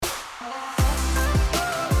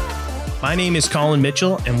My name is Colin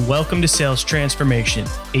Mitchell, and welcome to Sales Transformation,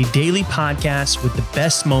 a daily podcast with the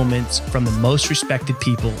best moments from the most respected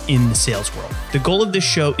people in the sales world. The goal of this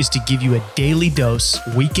show is to give you a daily dose,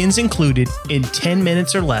 weekends included, in 10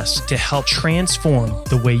 minutes or less to help transform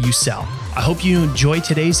the way you sell. I hope you enjoy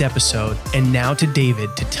today's episode, and now to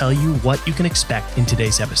David to tell you what you can expect in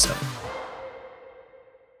today's episode.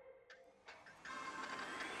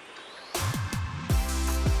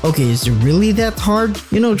 Okay, is it really that hard?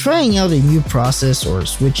 Trying out a new process or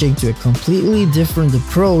switching to a completely different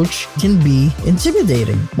approach can be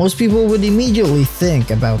intimidating. Most people would immediately think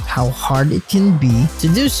about how hard it can be to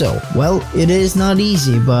do so. Well, it is not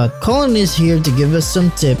easy, but Colin is here to give us some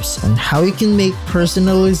tips on how you can make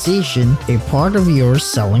personalization a part of your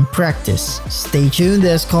selling practice. Stay tuned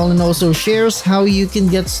as Colin also shares how you can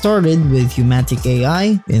get started with Humantic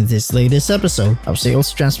AI in this latest episode of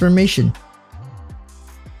Sales Transformation.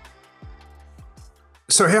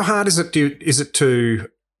 So how hard is it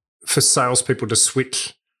for salespeople to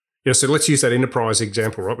switch? So let's use that enterprise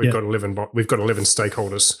example, right? We've got 11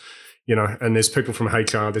 stakeholders, and there's people from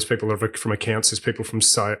HR, there's people from accounts, there's people from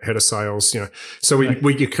head of sales, So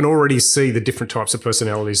we can already see the different types of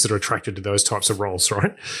personalities that are attracted to those types of roles,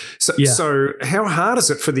 right? So how hard is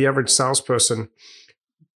it for the average salesperson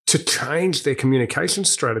to change their communication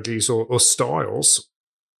strategies or styles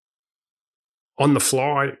on the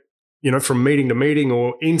fly? From meeting to meeting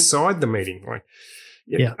or inside the meeting,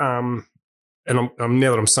 And I'm now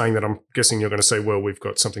that I'm saying that, I'm guessing you're going to say, "Well, we've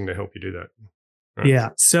got something to help you do that." Right? Yeah.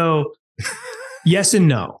 So, yes and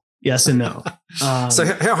no. Yes and no. So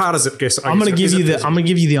how hard is it? I'm going to give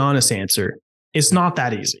you the honest answer. It's not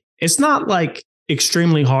that easy. It's not like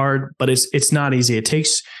extremely hard, but it's not easy. It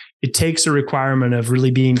takes a requirement of really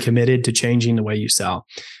being committed to changing the way you sell,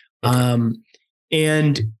 and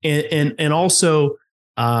also.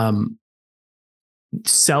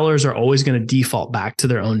 Sellers are always going to default back to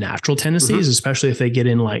their own natural tendencies, especially if they get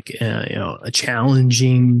in a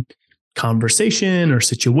challenging conversation or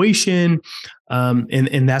situation.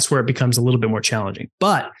 And that's where it becomes a little bit more challenging.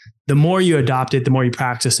 But the more you adopt it, the more you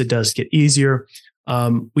practice, it does get easier.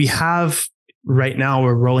 Right now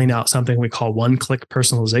we're rolling out something we call one-click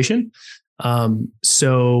personalization.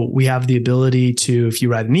 So we have the ability to, if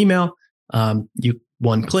you write an email,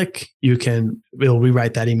 one click, it'll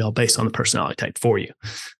rewrite that email based on the personality type for you.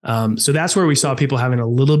 So that's where we saw people having a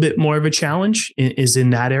little bit more of a challenge is in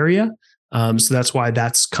that area. So that's why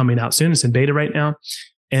that's coming out soon. It's in beta right now.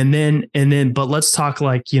 But let's talk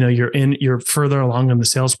you're further along in the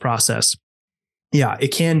sales process. Yeah, it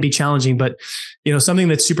can be challenging, but something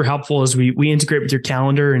that's super helpful is we integrate with your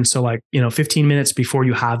calendar. And so 15 minutes before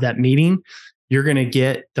you have that meeting, you're going to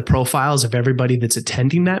get the profiles of everybody that's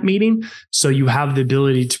attending that meeting. So you have the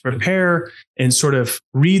ability to prepare and sort of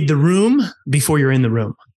read the room before you're in the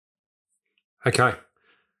room. Okay.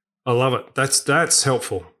 I love it. That's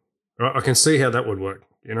helpful. Right? I can see how that would work.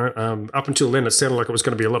 Up until then, it sounded like it was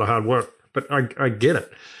going to be a lot of hard work, but I get it.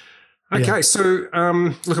 Okay. Yeah. So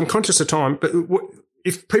look, I'm conscious of time, but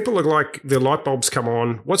if people are like their light bulbs come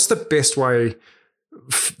on, what's the best way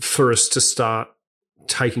for us to start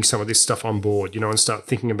taking some of this stuff on board, and start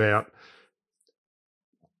thinking about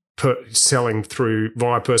selling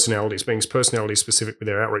via personalities, being personality specific with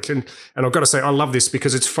their outreach. And I've got to say, I love this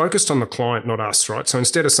because it's focused on the client, not us, right? So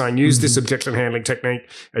instead of saying, use this objection handling technique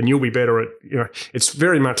and you'll be better at, it's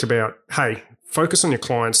very much about, hey, focus on your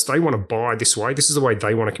clients. They want to buy this way. This is the way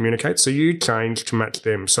they want to communicate. So you change to match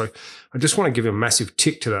them. So I just want to give a massive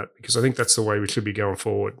tick to that because I think that's the way we should be going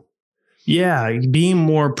forward. Yeah, being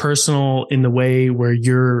more personal in the way where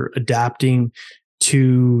you're adapting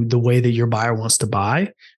to the way that your buyer wants to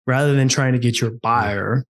buy, rather than trying to get your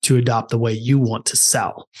buyer to adopt the way you want to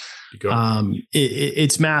sell.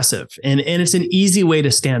 It's massive, and it's an easy way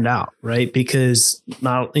to stand out, right? Because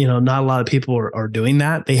not a lot of people are doing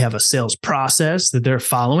that. They have a sales process that they're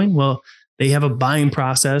following. Well, they have a buying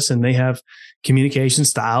process, and they have communication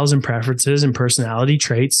styles and preferences and personality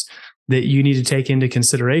traits that you need to take into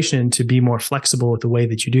consideration to be more flexible with the way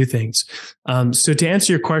that you do things. So to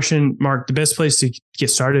answer your question, Mark, the best place to get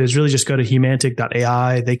started is really just go to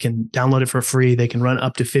humantic.ai. They can download it for free. They can run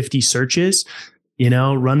up to 50 searches,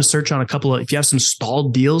 run a search on if you have some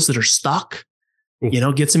stalled deals that are stuck,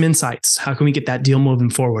 get some insights. How can we get that deal moving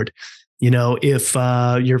forward? If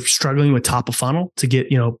you're struggling with top of funnel to get,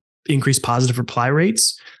 increased positive reply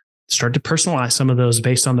rates, start to personalize some of those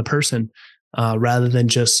based on the person. Rather than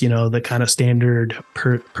just, the kind of standard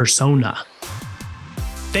persona.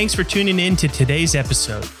 Thanks for tuning in to today's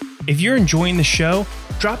episode. If you're enjoying the show,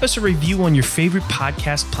 drop us a review on your favorite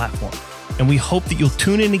podcast platform. and we hope that you'll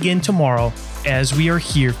tune in again tomorrow as we are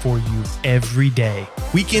here for you every day,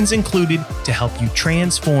 weekends included, to help you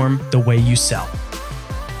transform the way you sell.